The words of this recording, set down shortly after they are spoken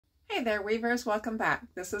Hi there weavers, welcome back.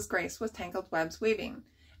 This is Grace with Tangled Webs Weaving,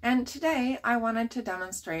 and today I wanted to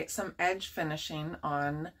demonstrate some edge finishing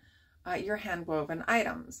on your hand-woven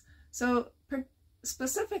items. So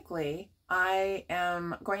specifically, I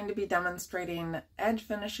am going to be demonstrating edge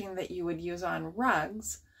finishing that you would use on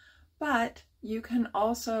rugs, but you can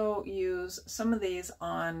also use some of these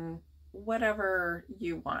on whatever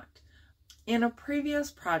you want. In a previous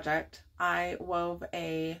project, I wove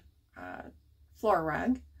a floor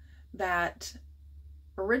rug that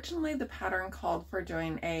originally the pattern called for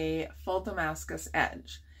doing a full Damascus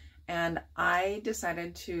edge, and I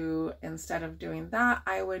decided to, instead of doing that,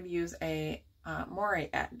 I would use a moire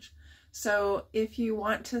edge. So if you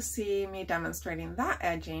want to see me demonstrating that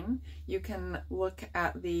edging, you can look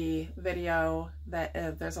at the video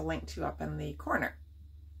that there's a link to up in the corner.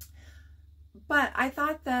 But I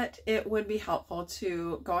thought that it would be helpful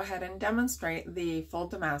to go ahead and demonstrate the full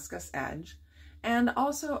Damascus edge and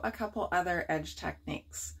also a couple other edge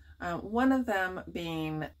techniques. One of them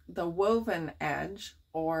being the woven edge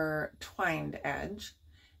or twined edge.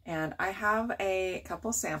 And I have a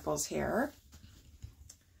couple samples here.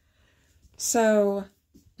 So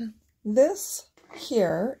this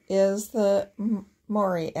here is the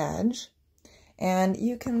moire edge, and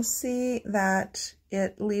you can see that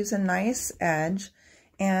it leaves a nice edge,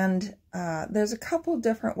 and there's a couple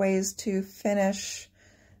different ways to finish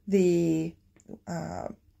the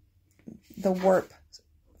warp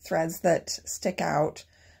threads that stick out.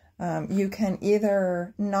 You can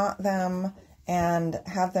either knot them and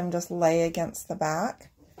have them just lay against the back.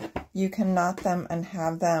 You can knot them and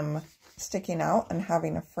have them sticking out and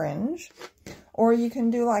having a fringe. Or you can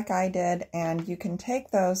do like I did, and you can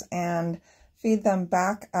take those and feed them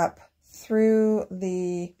back up through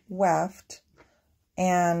the weft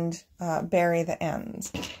and bury the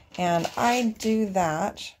ends. And I do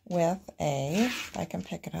that with if I can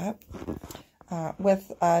pick it up,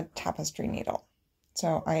 with a tapestry needle.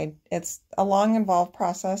 So it's a long involved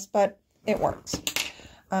process, but it works.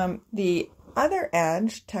 The other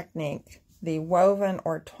edge technique, the woven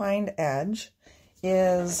or twined edge,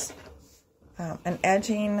 is an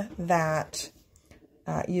edging that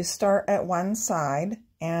you start at one side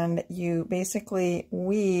and you basically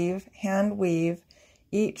hand weave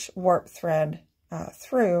each warp thread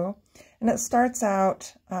through, and it starts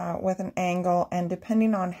out with an angle, and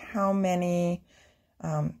depending on how many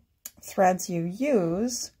threads you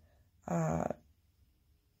use,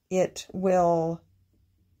 it will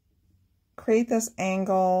create this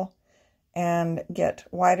angle and get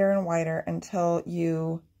wider and wider until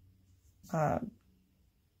you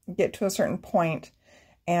get to a certain point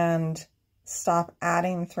and stop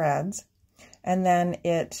adding threads, and then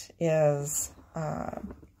it is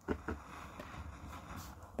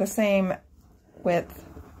the same width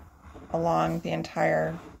along the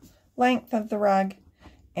entire length of the rug,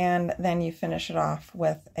 and then you finish it off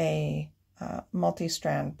with a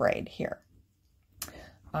multi-strand braid here.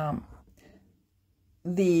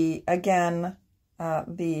 The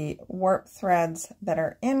warp threads that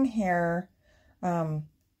are in here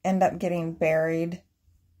end up getting buried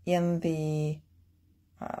in the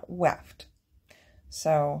weft.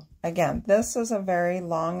 So again, this is a very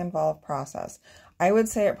long, involved process. I would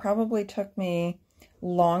say it probably took me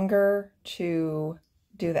longer to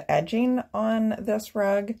do the edging on this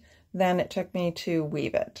rug than it took me to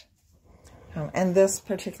weave it. And this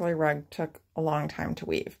particular rug took a long time to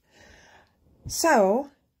weave.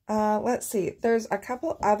 So let's see, there's a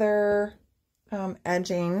couple other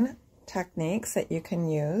edging techniques that you can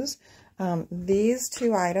use. These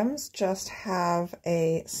two items just have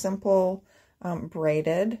a simple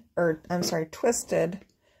twisted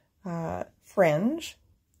fringe,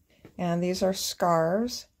 and these are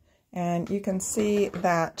scarves, and you can see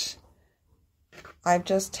that I've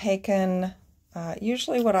just taken,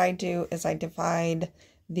 usually what I do is I divide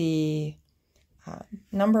the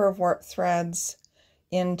number of warp threads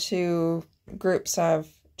into groups of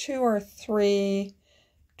 2 or 3,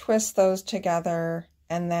 twist those together,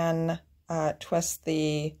 and then twist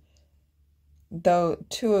two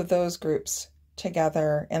of those groups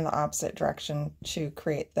together in the opposite direction to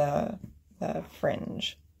create the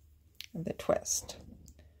fringe, the twist.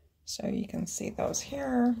 So you can see those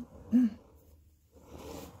here and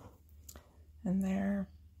there.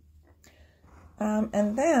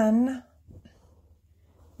 And then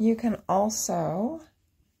you can also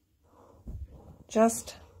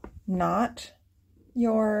just knot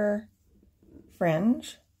your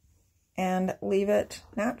fringe and leave it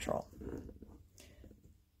natural.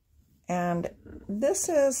 And this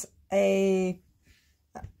is a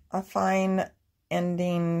fine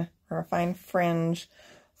ending or a fine fringe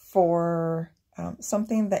for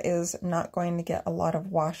something that is not going to get a lot of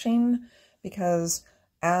washing, because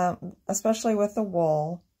especially with the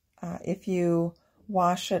wool, if you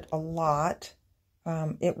wash it a lot,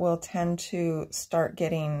 it will tend to start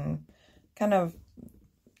getting kind of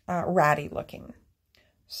ratty looking.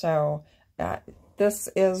 So this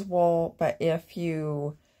is wool, but if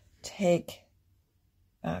you take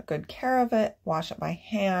good care of it, wash it by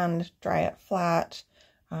hand, dry it flat,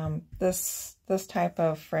 this type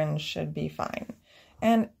of fringe should be fine.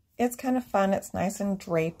 And it's kind of fun. It's nice and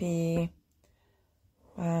drapey.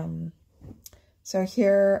 So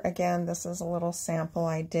here again, this is a little sample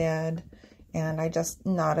I did, and I just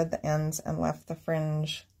knotted the ends and left the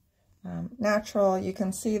fringe natural. You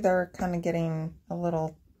can see they're kind of getting a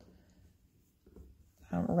little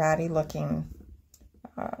ratty looking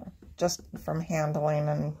just from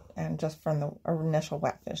handling and just from the initial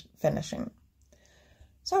wet finishing.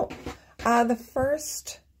 So the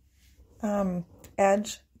first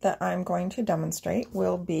edge that I'm going to demonstrate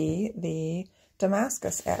will be the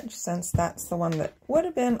Damascus edge, since that's the one that would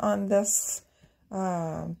have been on this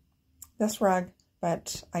this rug,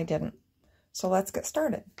 but I didn't. So let's get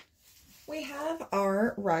started. We have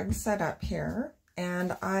our rug set up here,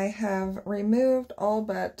 and I have removed all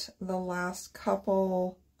but the last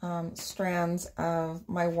couple strands of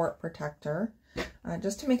my warp protector,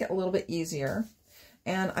 just to make it a little bit easier.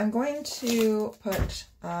 And I'm going to put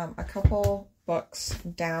a couple books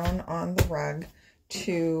down on the rug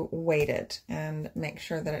to weight it and make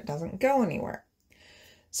sure that it doesn't go anywhere.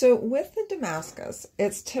 So with the Damascus,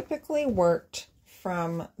 it's typically worked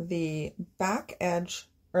from the back edge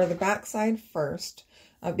or the back side first,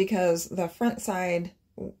 because the front side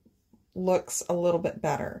looks a little bit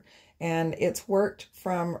better, and it's worked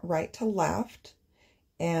from right to left,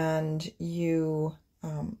 and you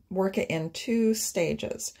work it in 2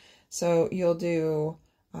 stages. So you'll do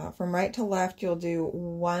from right to left, you'll do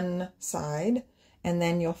one side, and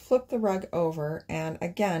then you'll flip the rug over and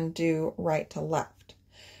again do right to left.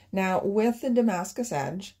 Now with the Damascus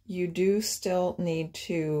edge, you do still need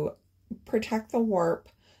to protect the warp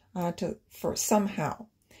for somehow.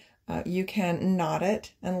 You can knot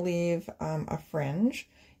it and leave a fringe.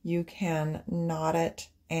 You can knot it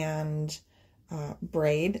and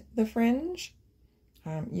braid the fringe.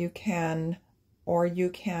 You can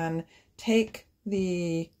take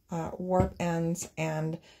the warp ends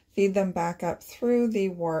and feed them back up through the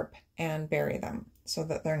warp and bury them so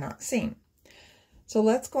that they're not seen. So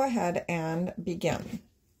let's go ahead and begin.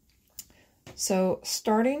 So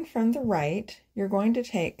starting from the right, you're going to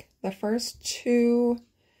take the first 2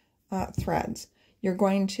 threads. You're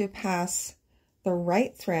going to pass the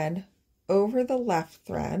right thread over the left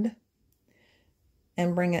thread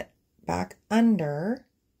and bring it back under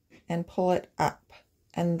and pull it up,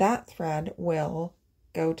 and that thread will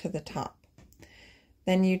go to the top.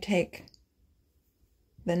 Then you take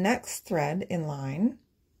the next thread in line,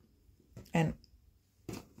 and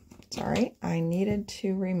sorry, I needed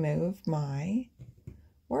to remove my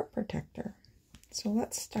warp protector. So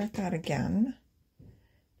let's start that again,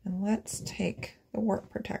 and let's take the warp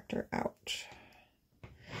protector out.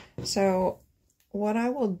 So what I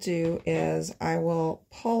will do is I will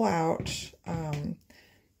pull out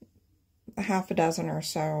half a dozen or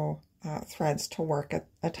so threads to work at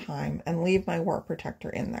a time and leave my warp protector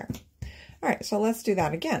in there. All right, so let's do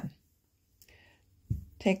that again.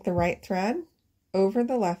 Take the right thread over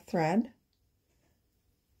the left thread,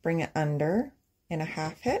 bring it under in a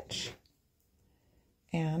half hitch,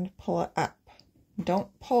 and pull it up.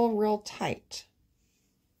 Don't pull real tight,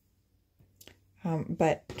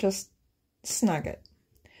 but just snug it.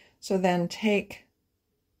 So then take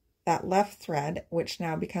that left thread, which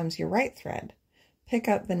now becomes your right thread, pick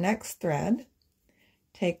up the next thread,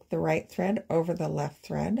 take the right thread over the left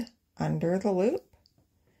thread under the loop,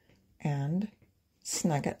 and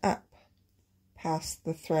snug it up. Pass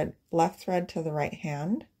the left thread to the right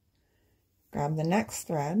hand, grab the next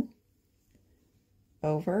thread,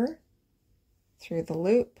 over, through the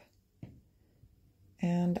loop,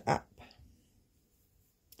 and up.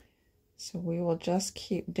 So we will just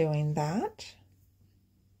keep doing that.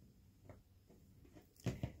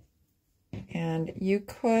 And you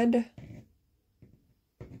could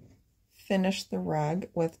finish the rug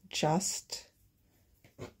with just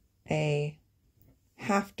a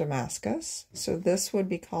half Damascus. So this would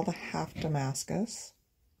be called a half Damascus.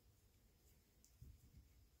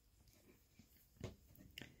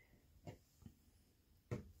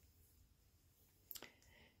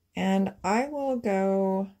 And I will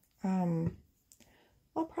go,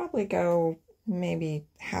 I'll probably go maybe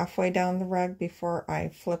halfway down the rug before I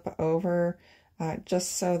flip over,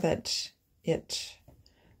 just so that it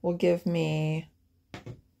will give me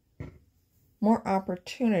more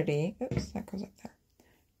opportunity, oops, that goes up there,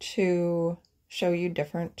 to show you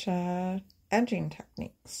different edging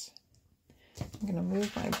techniques. I'm going to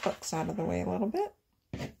move my books out of the way a little bit.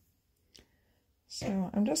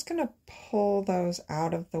 So I'm just going to pull those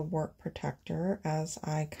out of the work protector as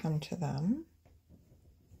I come to them.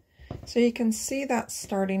 So you can see that's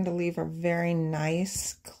starting to leave a very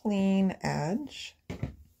nice, clean edge.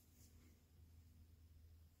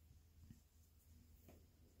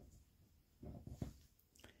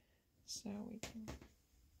 So we can...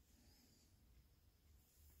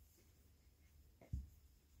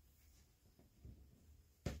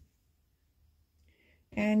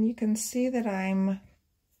 And you can see that I'm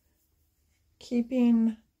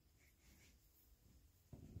keeping,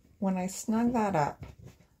 when I snug that up,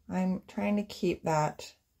 I'm trying to keep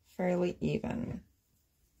that fairly even.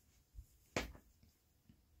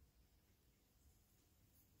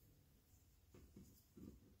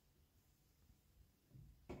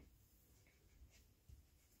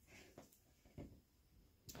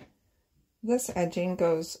 This edging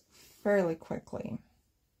goes fairly quickly.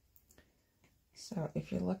 So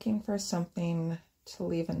if you're looking for something to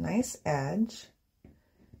leave a nice edge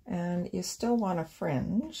and you still want a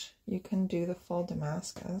fringe, you can do the full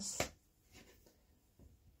Damascus.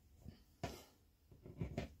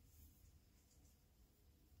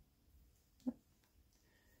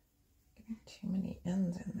 Getting too many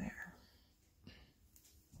ends in there.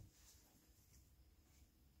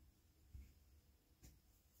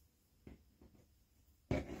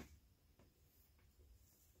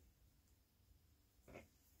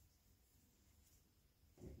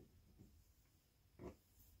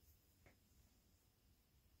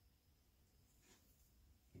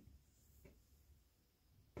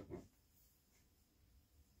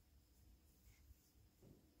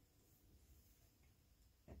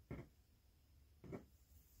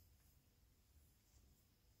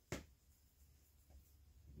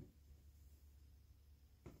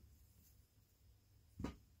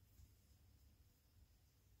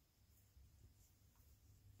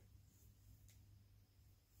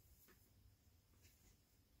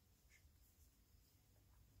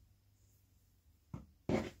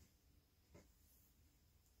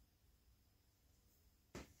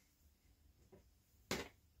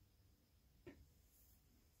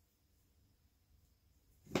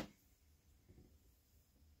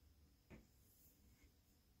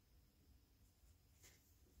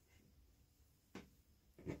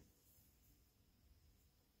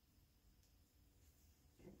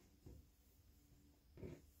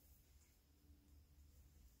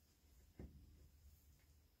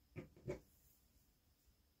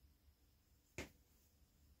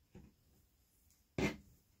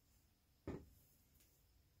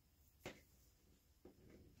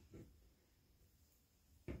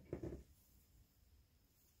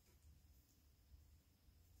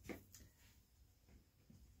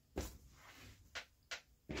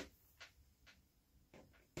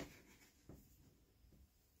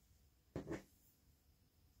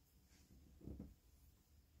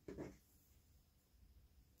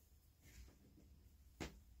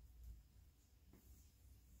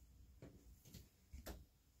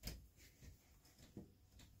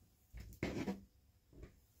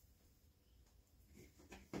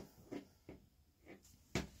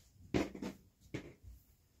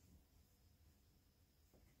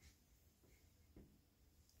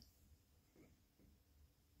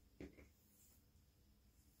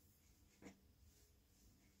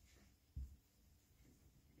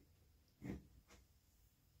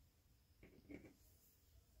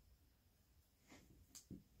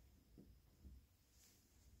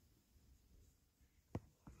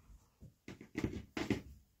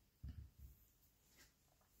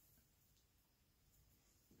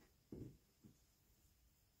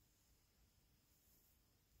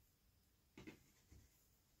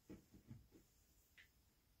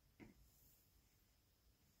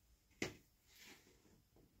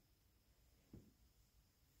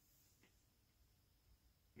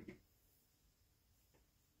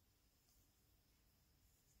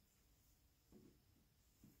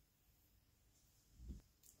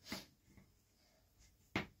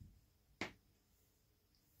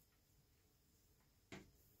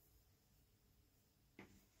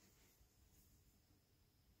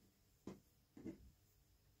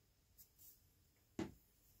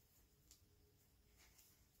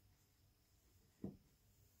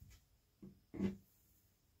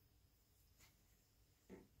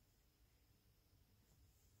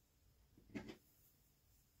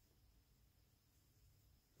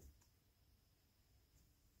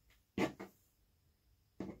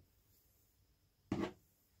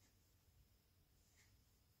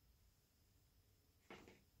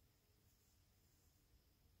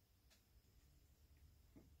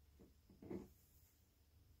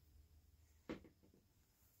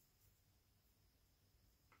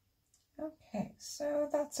 Okay, so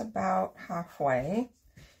that's about halfway,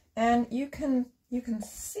 and you can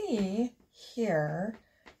see here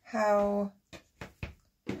how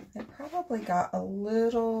it probably got a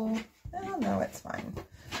little, oh no, it's fine.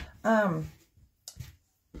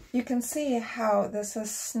 You can see how this is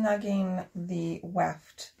snugging the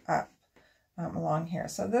weft up along here.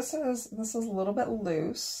 So this is a little bit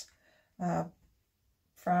loose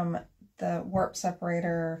from the warp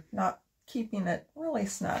separator not keeping it really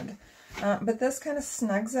snug. But this kind of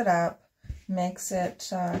snugs it up, makes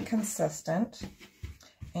it consistent,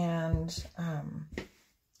 and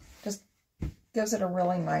just gives it a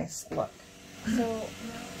really nice look.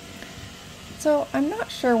 So I'm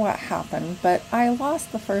not sure what happened, but I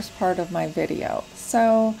lost the first part of my video.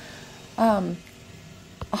 So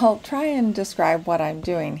I'll try and describe what I'm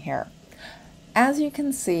doing here. As you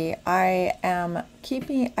can see, I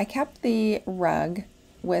kept the rug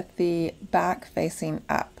with the back facing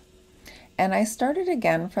up. And I started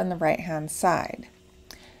again from the right-hand side.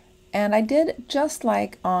 And I did just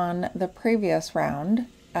like on the previous round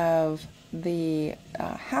of the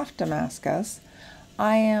half Damascus.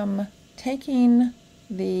 I am taking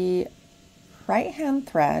the right-hand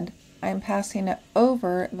thread, I'm passing it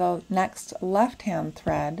over the next left-hand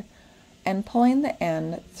thread and pulling the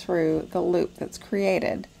end through the loop that's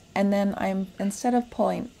created. And then instead of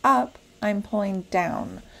pulling up, I'm pulling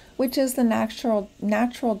down, which is the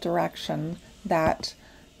natural direction that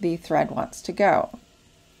the thread wants to go.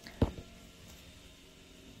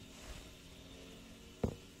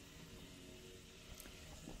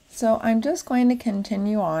 So I'm just going to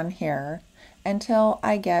continue on here until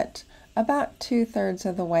I get about 2/3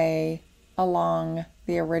 of the way along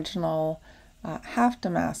the original half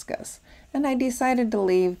Damascus. And I decided to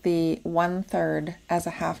leave the 1/3 as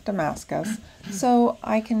a half Damascus so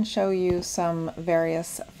I can show you some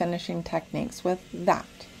various finishing techniques with that.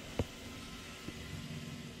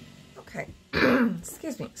 Okay,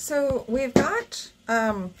 excuse me. So we've got,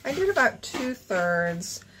 I did about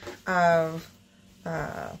 2/3 of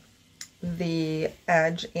the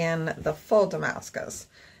edge in the full Damascus.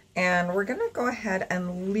 And we're going to go ahead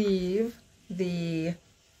and leave the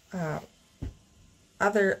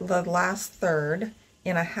last third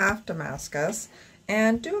in a half Damascus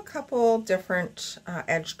and do a couple different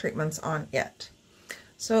edge treatments on it.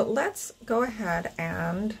 So let's go ahead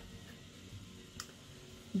and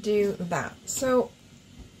do that. So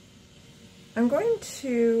I'm going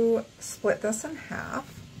to split this in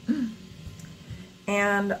half,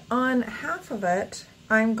 and on half of it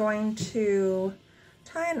I'm going to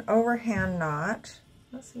tie an overhand knot.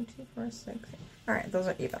 Let's see, 2, 4, 6. All right, those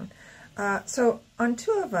are even. So on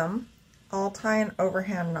 2 of them, I'll tie an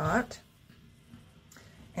overhand knot,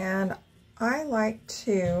 and I like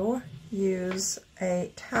to use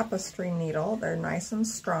a tapestry needle. They're nice and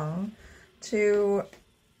strong, to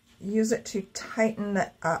use it to tighten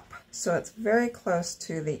it up so it's very close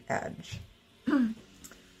to the edge.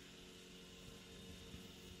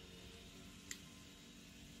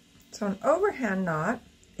 So an overhand knot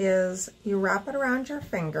is you wrap it around your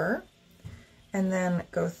finger and then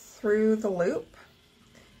go through the loop.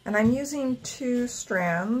 And I'm using 2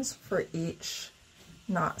 strands for each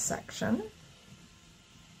knot section.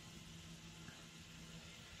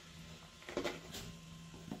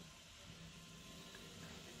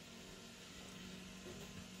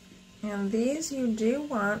 And these you do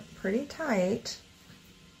want pretty tight.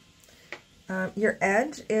 Your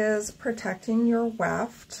edge is protecting your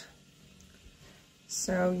weft,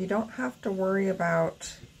 so you don't have to worry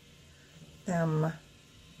about them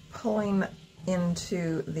pulling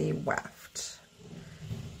into the weft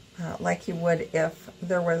like you would if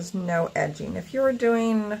there was no edging. If you were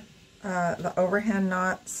doing the overhand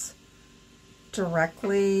knots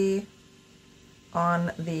directly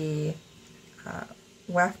on the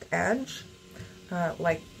weft edge,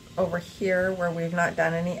 like over here where we've not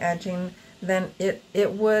done any edging, then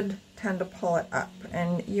it would tend to pull it up,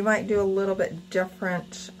 and you might do a little bit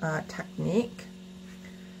different technique,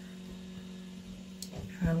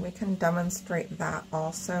 and we can demonstrate that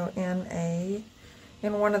also in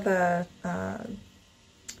one of the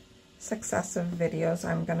successive videos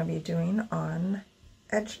I'm going to be doing on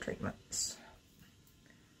edge treatments.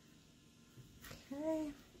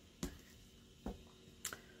 Okay.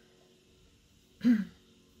 And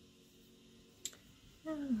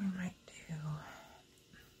we might do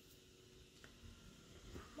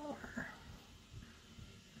more.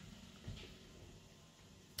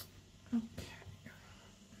 Okay.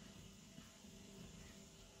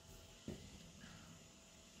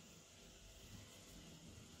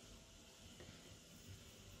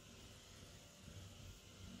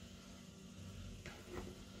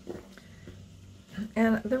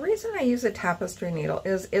 And the reason I use a tapestry needle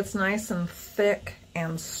is it's nice and thick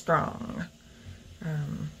and strong.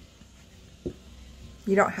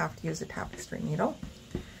 You don't have to use a tapestry needle.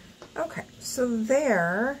 Okay, so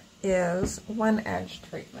there is one edge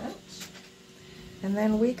treatment. And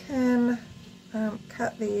then we can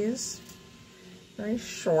cut these very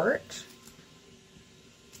short.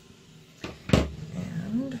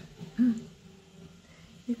 And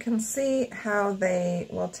you can see how they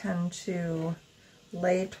will tend to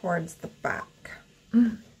lay towards the back.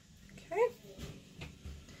 Okay.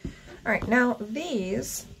 All right, now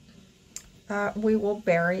these we will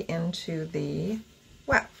bury into the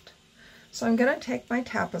weft. So I'm going to take my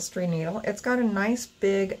tapestry needle. It's got a nice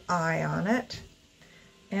big eye on it.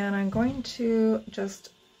 And I'm going to just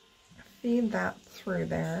feed that through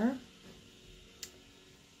there.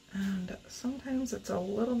 And sometimes it's a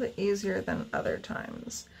little bit easier than other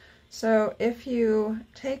times. So if you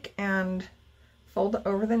take and fold it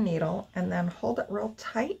over the needle and then hold it real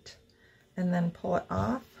tight and then pull it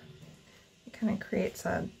off, it kind of creates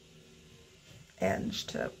a edge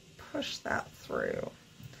to push that through.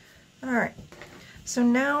 All right, so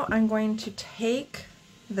now I'm going to take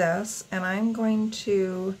this and I'm going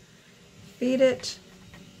to feed it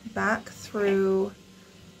back through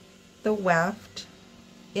the weft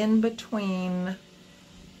in between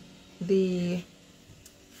the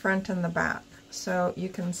front and the back. So you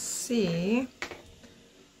can see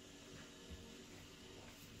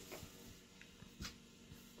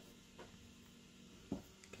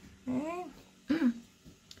okay.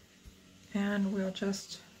 And we'll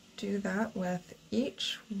just do that with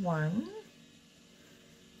each one.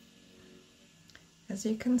 As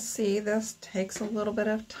you can see, this takes a little bit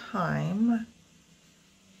of time,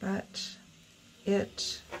 but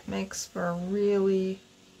it makes for a really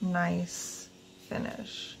nice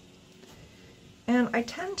finish. And I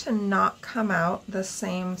tend to not come out the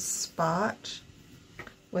same spot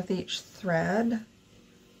with each thread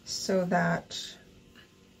so that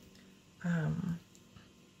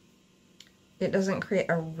it doesn't create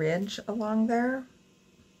a ridge along there.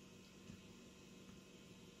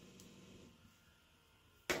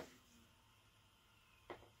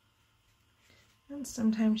 And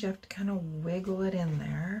sometimes you have to kind of wiggle it in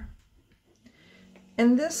there.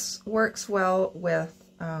 And this works well with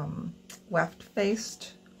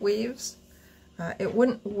weft-faced weaves. It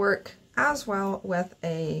wouldn't work as well with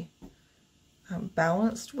a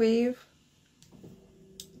balanced weave.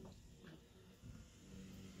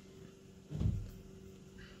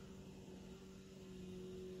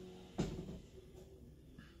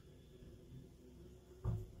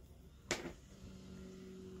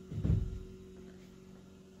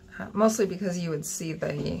 Mostly because you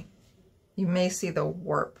may see the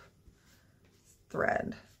warp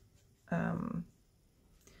thread, and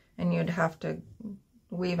you'd have to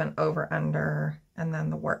weave an over under, and then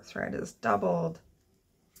the warp thread is doubled.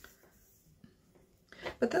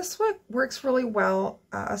 But this works really well,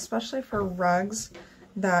 especially for rugs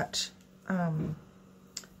that, and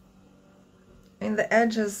the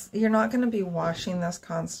edges, you're not going to be washing this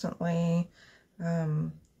constantly.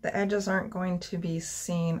 The edges aren't going to be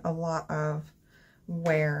seeing a lot of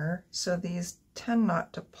wear, so these tend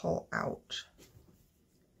not to pull out.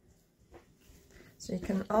 So you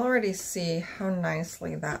can already see how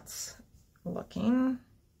nicely that's looking.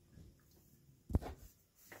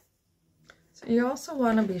 So you also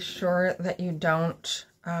want to be sure that you don't,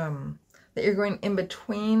 that you're going in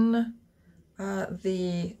between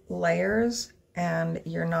the layers and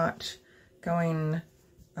you're not going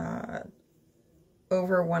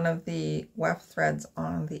over one of the weft threads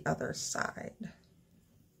on the other side.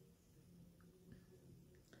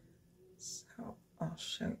 So I'll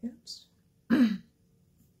show you.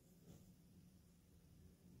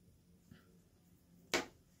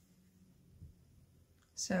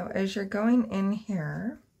 So as you're going in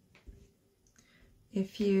here,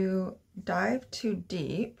 if you dive too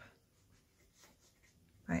deep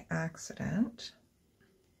by accident,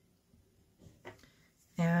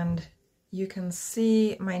 and you can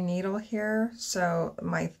see my needle here, so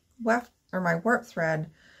my weft or my warp thread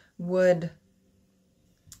would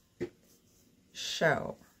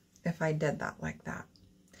show if I did that like that.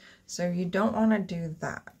 So you don't want to do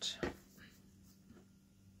that.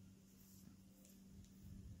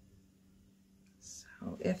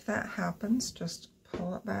 So if that happens, just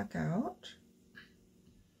pull it back out.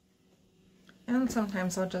 And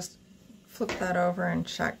sometimes I'll just flip that over and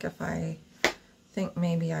check if I think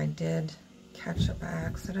maybe I did catch it by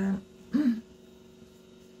accident.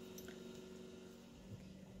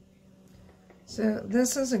 So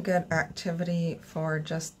this is a good activity for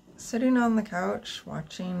just sitting on the couch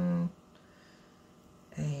watching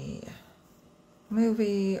a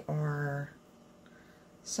movie or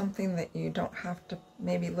something that you don't have to,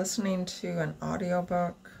 maybe listening to an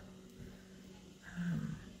audiobook,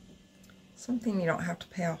 something you don't have to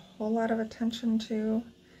pay a whole lot of attention to.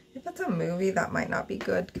 If it's a movie, that might not be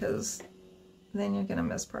good because then you're going to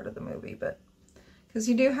miss part of the movie, but because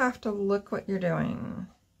you do have to look what you're doing.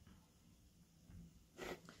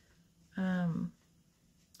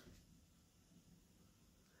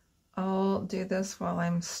 I'll do this while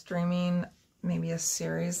I'm streaming maybe a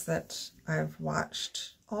series that I've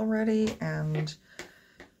watched already, and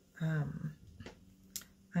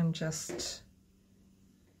I'm just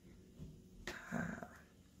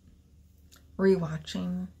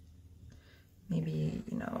rewatching maybe,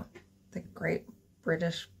 you know, the Great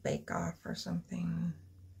British Bake Off or something.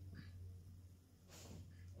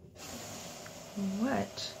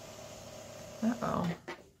 What? Uh-oh.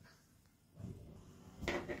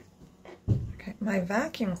 Okay, my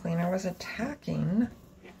vacuum cleaner was attacking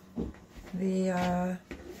the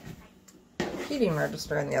heating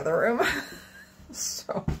register in the other room.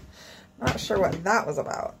 So, not sure what that was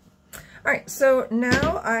about. Alright, so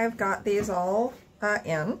now I've got these all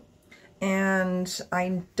in, and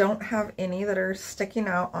I don't have any that are sticking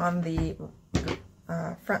out on the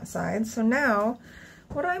front side. So now,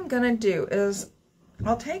 what I'm going to do is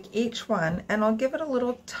I'll take each one and I'll give it a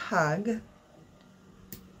little tug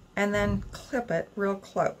and then clip it real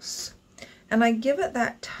close. And I give it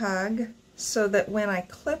that tug so that when I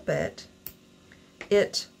clip it,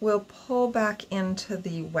 it will pull back into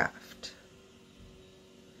the weft.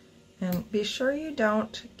 And be sure you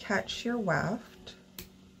don't catch your weft,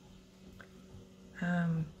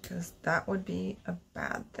 because that would be a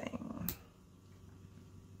bad thing.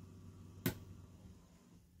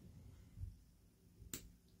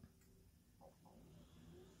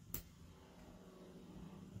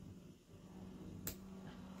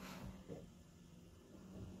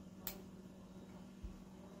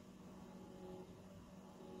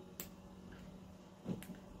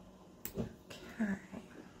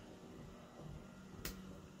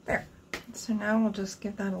 So now we'll just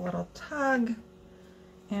give that a little tug,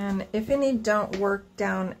 and if any don't work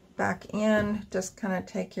down back in, just kind of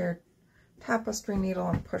take your tapestry needle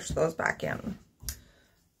and push those back in.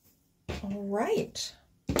 All right,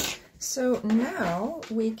 so now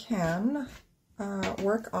we can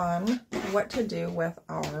work on what to do with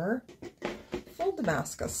our full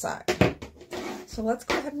Damascus side. So let's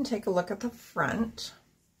go ahead and take a look at the front.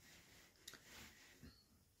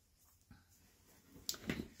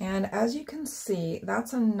 And as you can see,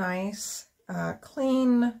 that's a nice,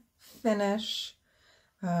 clean finish.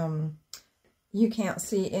 You can't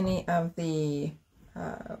see any of the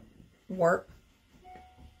warp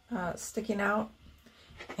sticking out,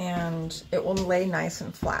 and it will lay nice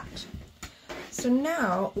and flat. So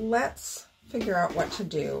now let's figure out what to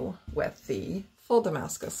do with the full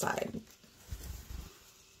Damascus side.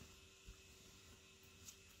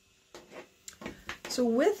 So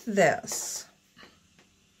with this,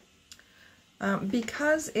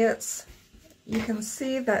 because you can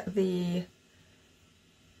see that the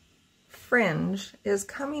fringe is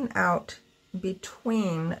coming out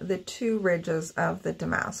between the two ridges of the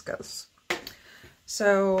Damascus.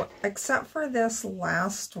 So, except for this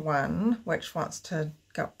last one, which wants to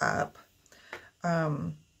go up,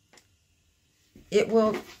 it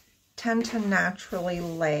will tend to naturally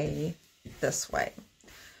lay this way.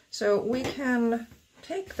 So we can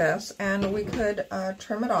take this and we could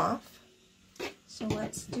trim it off. So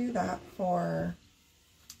let's do that for,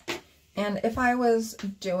 and if I was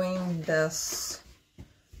doing this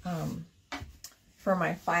for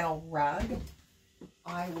my final rug,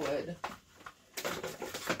 I would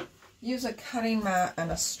use a cutting mat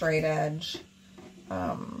and a straight edge.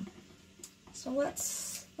 So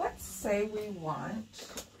let's say we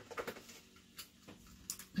want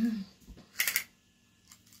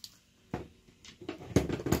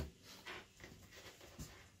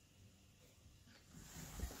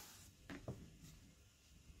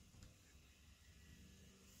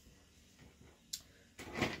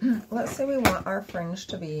let's say we want our fringe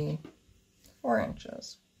to be 4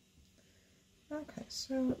 inches. Okay,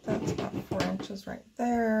 so that's about 4 inches right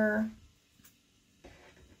there.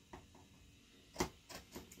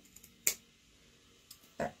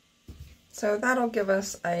 There. So that'll give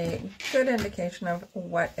us a good indication of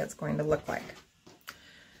what it's going to look like.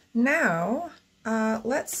 Now,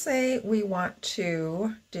 let's say we want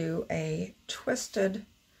to do a twisted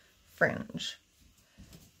fringe.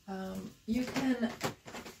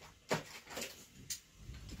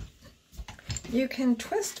 You can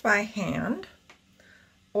twist by hand,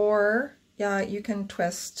 or you can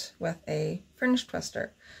twist with a fringe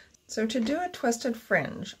twister. So to do a twisted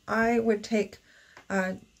fringe, I would take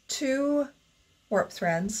 2 warp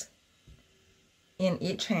threads in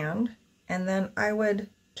each hand, and then I would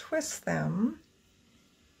twist them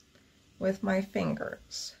with my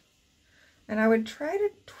fingers. And I would try to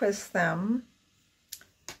twist them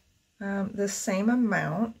the same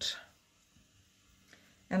amount,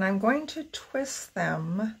 and I'm going to twist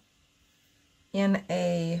them in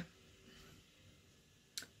a,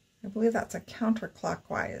 I believe that's a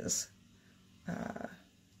counterclockwise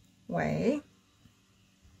way.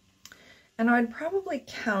 And I'd probably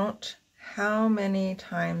count how many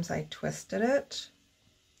times I twisted it.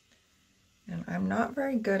 And I'm not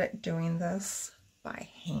very good at doing this by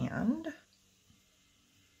hand.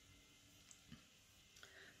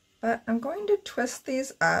 But I'm going to twist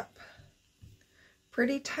these up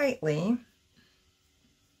pretty tightly,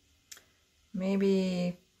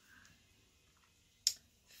 maybe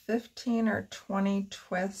 15 or 20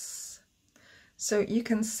 twists. So you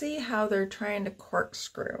can see how they're trying to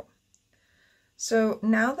corkscrew. So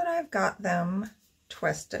now that I've got them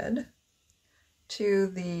twisted to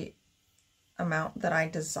the amount that I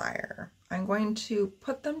desire, I'm going to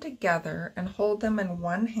put them together and hold them in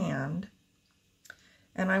one hand,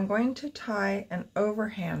 and I'm going to tie an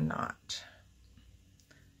overhand knot.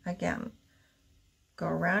 Again, go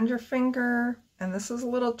around your finger, and this is a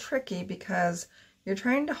little tricky because you're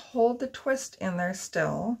trying to hold the twist in there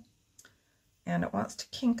still, and it wants to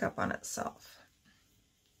kink up on itself.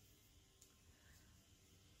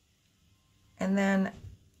 And then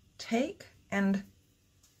take and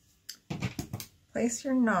place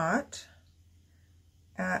your knot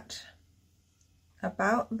at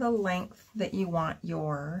about the length that you want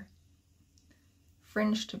your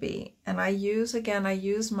fringe to be. And I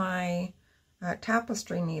use my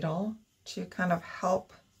tapestry needle to kind of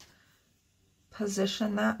help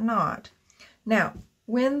position that knot. Now,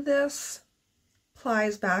 when this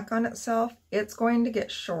plies back on itself, it's going to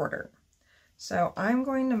get shorter. So I'm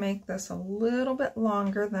going to make this a little bit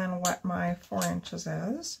longer than what my 4 inches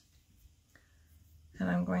is.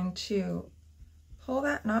 And I'm going to pull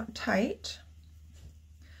that knot tight,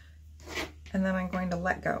 and then I'm going to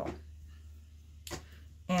let go.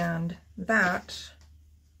 And that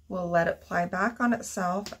will let it ply back on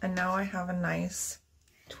itself, and now I have a nice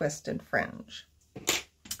twisted fringe.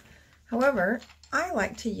 However, I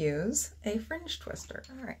like to use a fringe twister.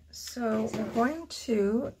 All right, so we're going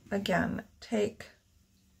to, again, take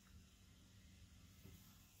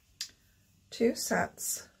 2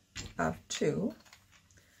 sets of 2,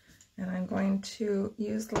 and I'm going to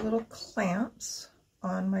use the little clamps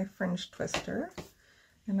on my fringe twister,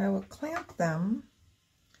 and I will clamp them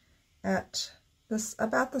at this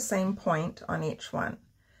about the same point on each one.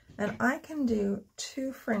 And I can do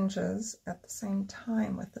 2 fringes at the same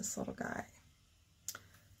time with this little guy.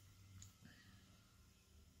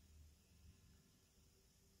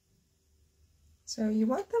 So you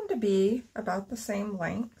want them to be about the same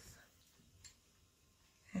length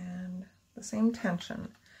and the same tension.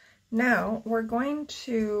 Now we're going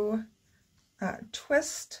to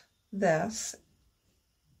twist this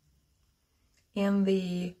in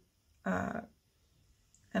the, and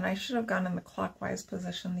I should have gone in the clockwise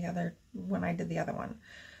position when I did the other one.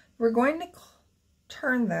 We're going to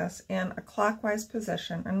turn this in a clockwise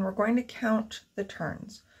position, and we're going to count the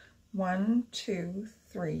turns. 1, 2,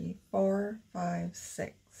 3, 4, 5,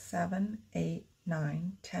 6, 7, 8,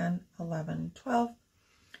 9, 10, 11, 12,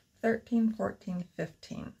 13, 14,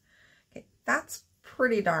 15. Okay, that's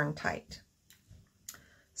pretty darn tight.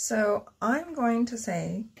 So I'm going to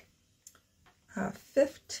say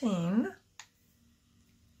 15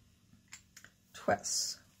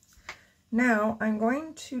 twists. Now I'm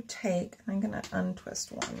going to take, I'm going to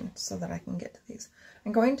untwist one so that I can get to these.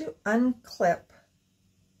 I'm going to unclip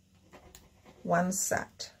one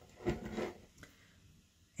set,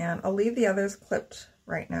 and I'll leave the others clipped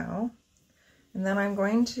right now, and then I'm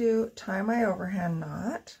going to tie my overhand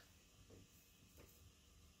knot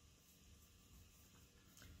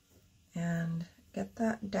and get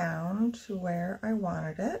that down to where I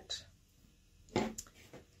wanted it,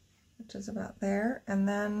 which is about there, and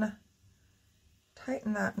then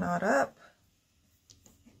tighten that knot up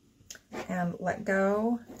and let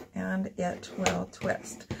go, and it will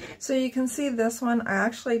twist. So you can see this one, I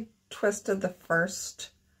actually twisted the first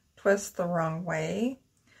twist the wrong way.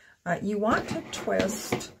 You want to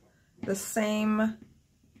twist the same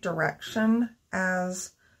direction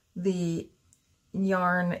as the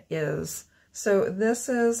yarn is. So this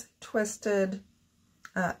is twisted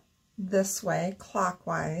this way,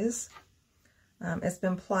 clockwise. it's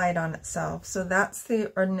been plied on itself. So that's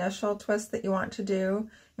the initial twist that you want to do.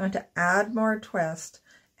 You want to add more twist,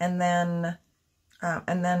 and then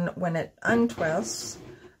when it untwists,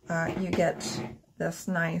 you get this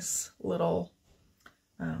nice little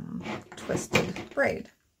twisted braid.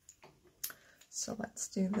 So let's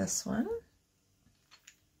do this one.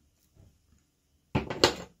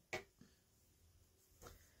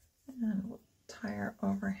 And we'll tie our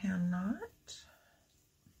overhand knot.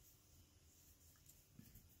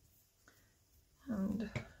 And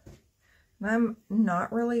I'm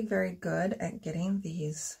not really very good at getting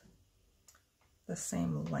these the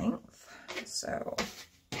same length. So,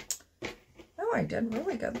 oh, I did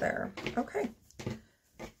really good there. Okay.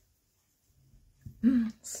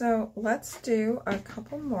 So let's do a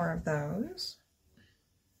couple more of those.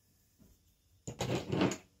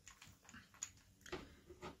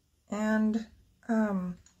 And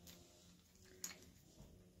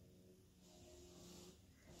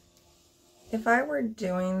if I were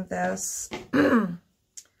doing this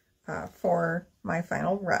for my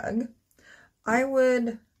final rug, I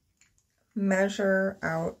would measure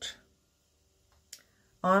out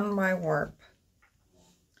on my warp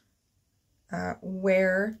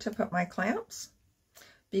where to put my clamps,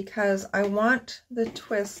 because I want the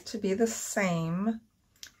twist to be the same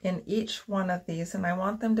in each one of these, and I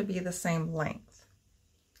want them to be the same length.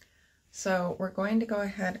 So we're going to go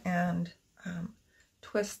ahead and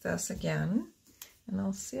twist this again, and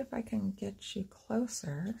I'll see if I can get you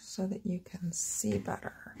closer so that you can see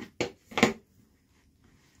better.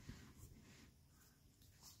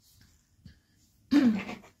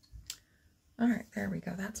 All right, there we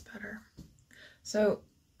go, that's better. So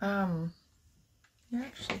you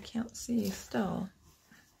actually can't see still.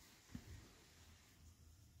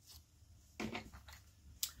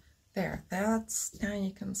 There, that's, now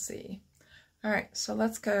you can see. All right, so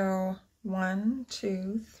let's go 1,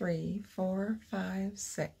 2, 3, 4, 5,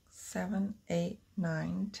 6, 7, 8,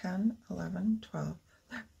 9, 10, 11, 12,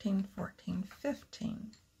 13, 14,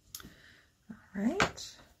 15. All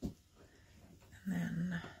right, and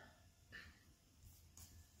then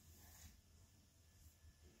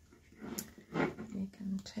you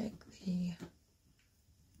can take the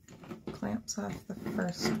clamps off the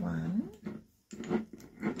first one.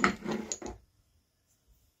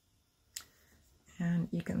 And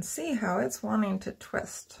you can see how it's wanting to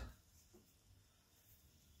twist,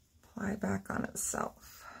 ply back on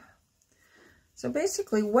itself. So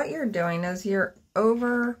basically what you're doing is you're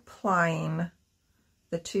over plying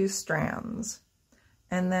the two strands,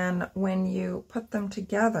 and then when you put them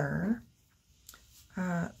together,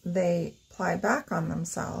 they ply back on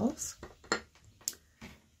themselves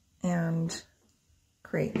and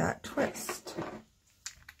create that twist.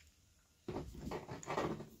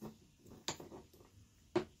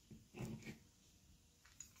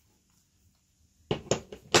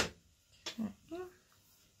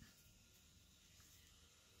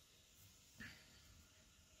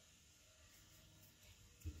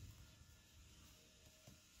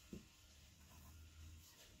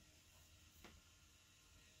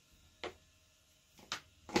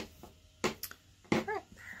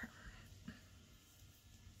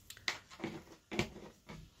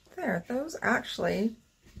 There, those actually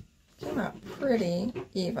came out pretty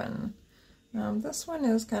even. This one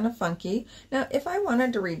is kind of funky. Now, if I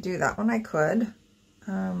wanted to redo that one, I could.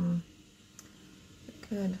 I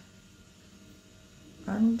could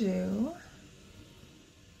undo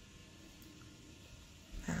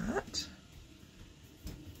that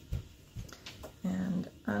and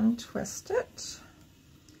untwist it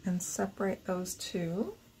and separate those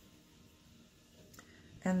two,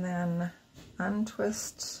 and then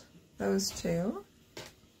untwist those two,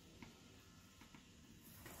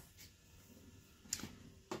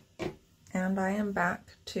 and I am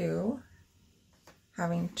back to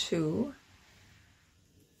having two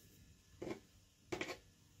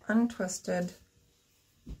untwisted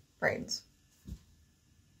braids.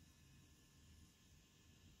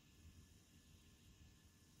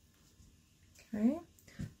 Okay,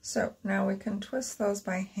 so now we can twist those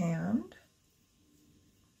by hand.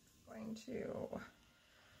 I'm going to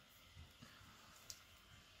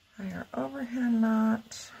tie our overhand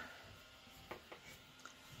knot,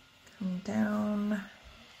 come down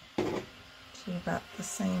to about the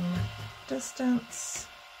same distance,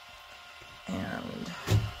 and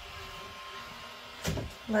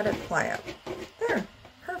let it ply up. There,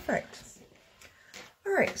 perfect.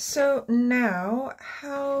 All right, so now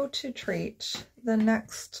how to treat the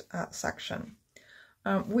next section.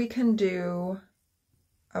 We can do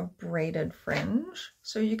a braided fringe.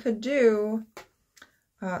 So you could do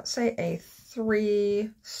say a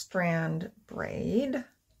 3-strand braid.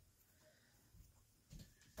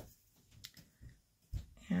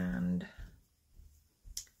 And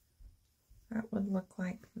that would look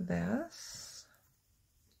like this.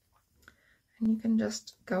 And you can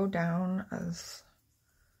just go down as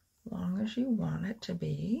long as you want it to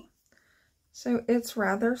be. So it's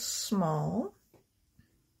rather small,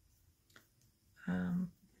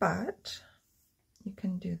 but you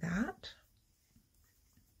can do that.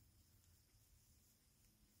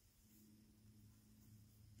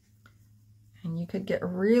 And you could get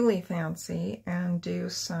really fancy and do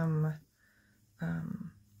some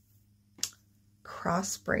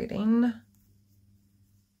cross braiding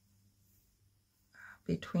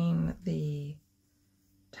between the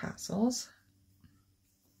tassels,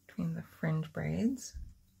 between the fringe braids.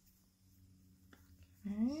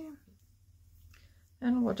 Okay.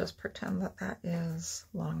 And we'll just pretend that that is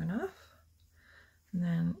long enough. And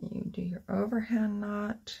then you do your overhand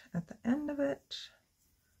knot at the end of it.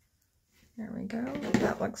 There we go.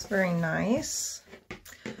 That looks very nice.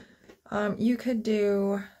 You could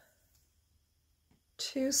do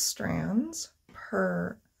 2 strands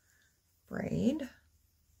per braid.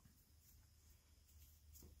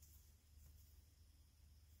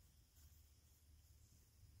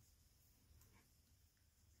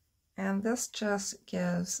 And this just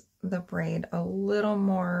gives the braid a little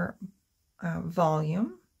more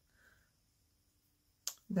volume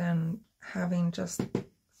than having just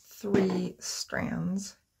 3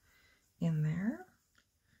 strands in there.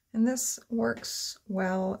 And this works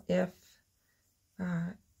well if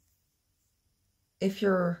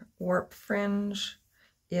your warp fringe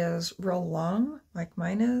is real long, like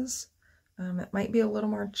mine is. It might be a little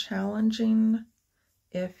more challenging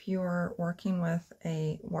if you're working with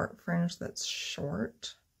a warp fringe that's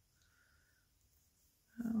short.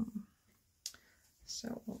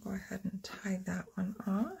 So we'll go ahead and tie that one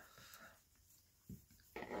off.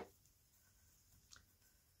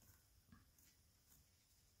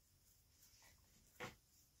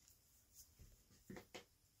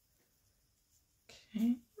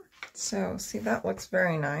 Okay, so see, that looks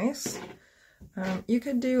very nice. You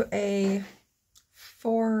could do a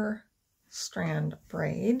 4-strand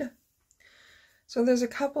braid. So there's a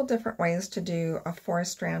couple different ways to do a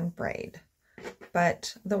 4-strand braid,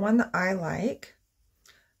 but the one that I like,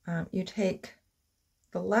 you take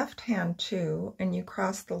the left hand 2 and you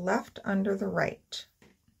cross the left under the right.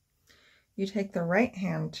 You take the right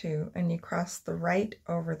hand 2 and you cross the right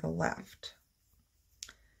over the left.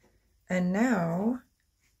 And now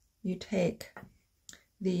you take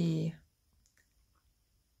the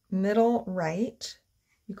middle right,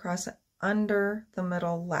 you cross it under the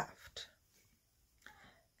middle left,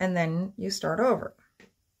 and then you start over.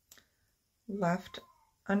 Left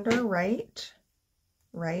under right,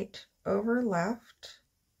 right over left,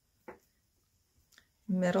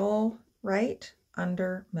 middle right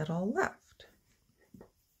under middle left.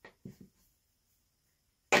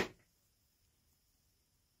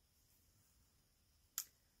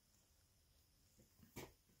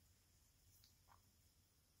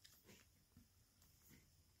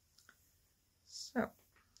 So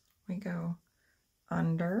we go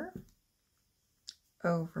under,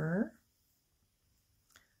 over,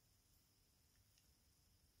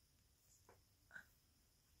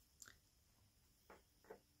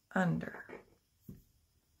 under.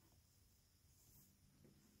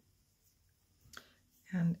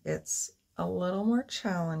 And it's a little more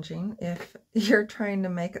challenging if you're trying to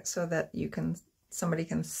make it so that somebody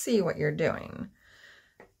can see what you're doing.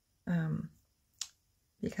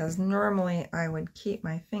 Because normally I would keep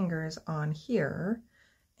my fingers on here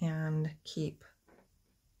and keep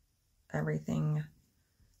everything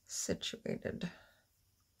situated,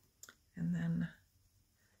 and then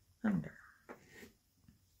under.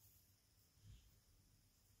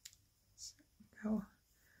 So go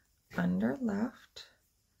under left,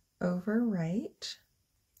 over right,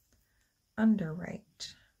 under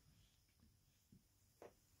right.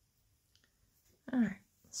 All right,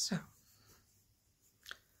 so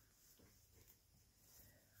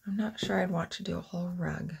I'm not sure I'd want to do a whole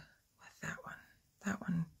rug with that one. That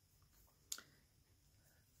one,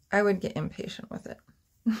 I would get impatient with it.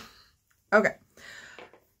 Okay,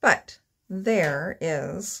 but there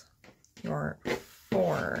is your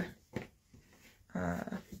 4.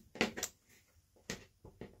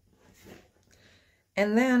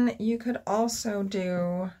 And then you could also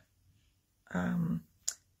do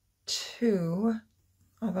 2,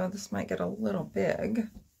 although this might get a little big.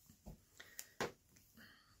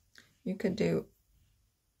 You could do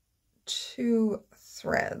 2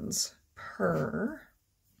 threads per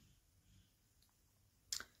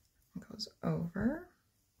goes over,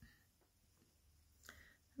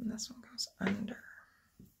 and this one goes under.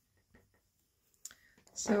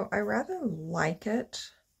 So I rather like it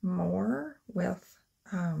more with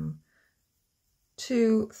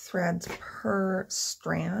 2 threads per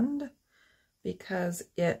strand because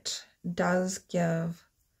it does give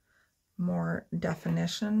more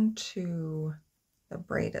definition to the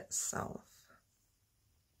braid itself.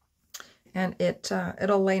 And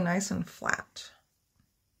it'll lay nice and flat.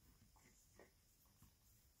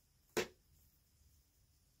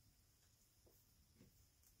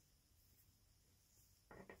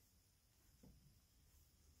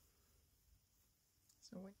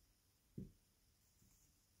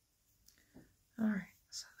 All right,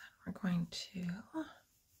 so then we're going to do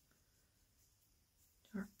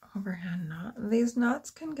our overhand knot. These knots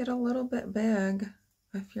can get a little bit big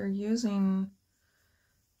if you're using,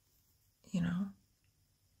 you know,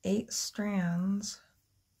 8 strands.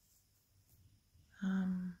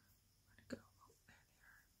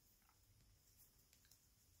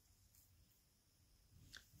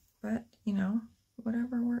 But, you know,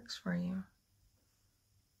 whatever works for you.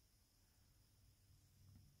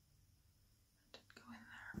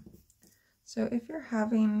 So if you're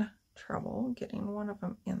having trouble getting one of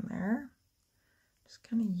them in there, just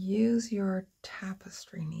kind of use your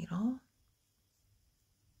tapestry needle.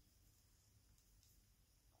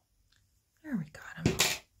 There we got them.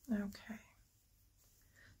 Okay.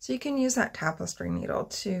 So you can use that tapestry needle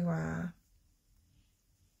to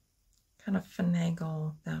kind of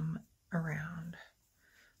finagle them around.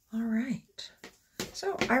 All right.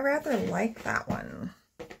 So I rather like that one.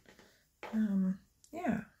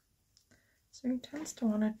 Yeah. So he tends to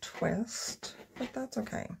want to twist, but that's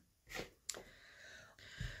okay.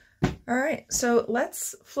 All right, so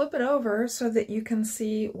let's flip it over so that you can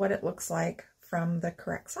see what it looks like from the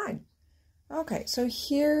correct side. Okay, so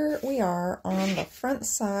here we are on the front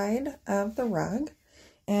side of the rug,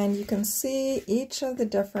 and you can see each of the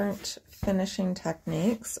different finishing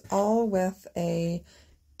techniques, all with a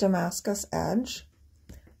Damascus edge.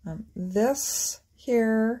 This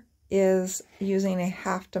here is using a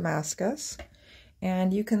half Damascus.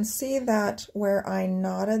 And you can see that where I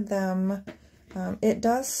knotted them, it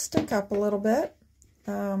does stick up a little bit,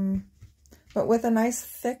 but with a nice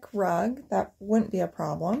thick rug, that wouldn't be a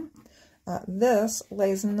problem. This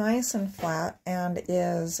lays nice and flat and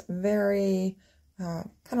is very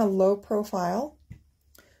kind of low profile.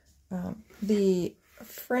 The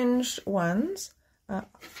fringed ones,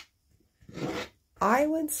 I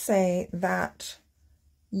would say that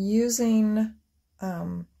using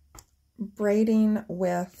braiding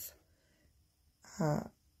with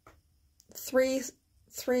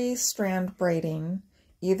three strand braiding,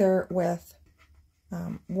 either with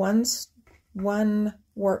one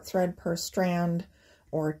warp thread per strand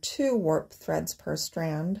or 2 warp threads per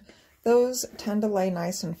strand, those tend to lay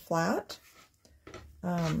nice and flat.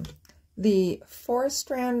 The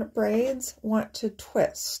 4-strand braids want to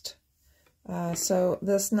twist. So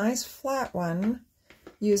this nice flat one,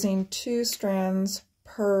 using 2 strands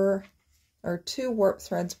per, or 2 warp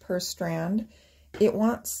threads per strand, it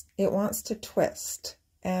wants to twist,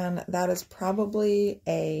 and that is probably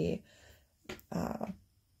a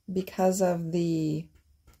because of the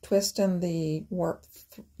twist in the warp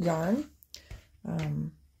yarn.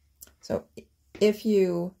 So if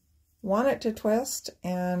you want it to twist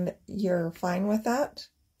and you're fine with that,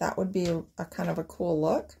 that would be a kind of a cool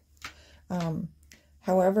look.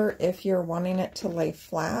 However, if you're wanting it to lay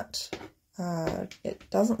flat, it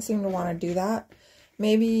doesn't seem to want to do that.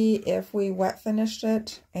 Maybe if we wet finished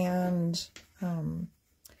it and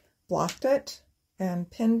blocked it and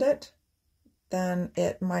pinned it, then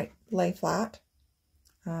it might lay flat.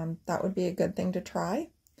 That would be a good thing to try.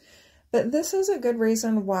 But this is a good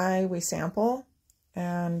reason why we sample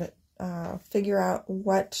and figure out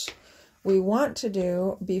what we want to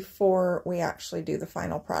do before we actually do the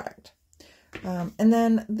final product. And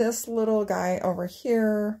then this little guy over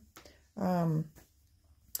here,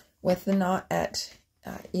 with the knot at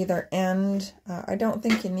either end, I don't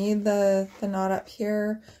think you need the knot up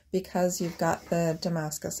here because you've got the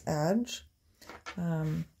Damascus edge.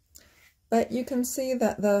 But you can see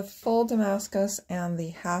that the full Damascus and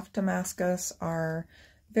the half Damascus are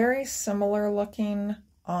very similar looking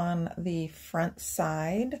on the front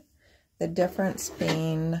side, the difference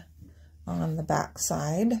being on the back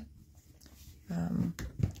side,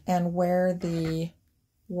 and where the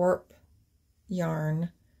warp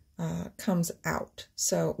yarn comes out.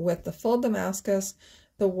 So with the full Damascus,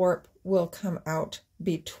 the warp will come out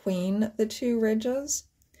between the 2 ridges,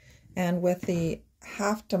 and with the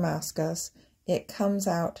half Damascus, it comes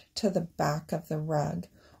out to the back of the rug,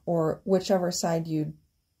 or whichever side you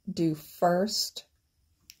do first.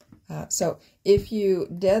 So if you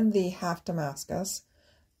did the half Damascus,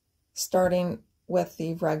 starting with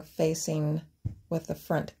the rug facing with the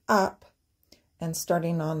front up and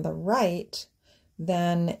starting on the right,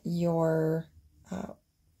 then your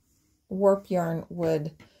warp yarn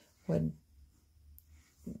would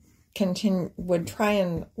try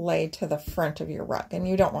and lay to the front of your rug, and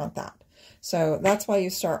you don't want that. So that's why you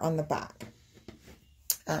start on the back.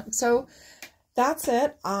 So that's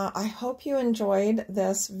it. I hope you enjoyed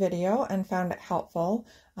this video and found it helpful.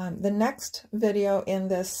 The next video in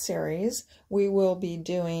this series, we will be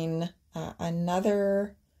doing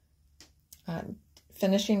another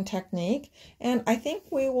finishing technique, and I think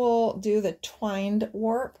we will do the twined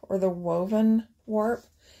warp or the woven warp,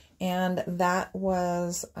 and that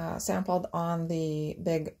was sampled on the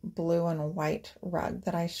big blue and white rug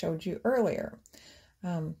that I showed you earlier.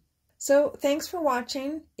 So thanks for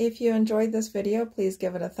watching. If you enjoyed this video, please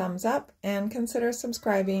give it a thumbs up and consider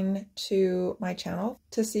subscribing to my channel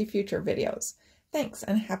to see future videos. Thanks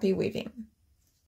and happy weaving.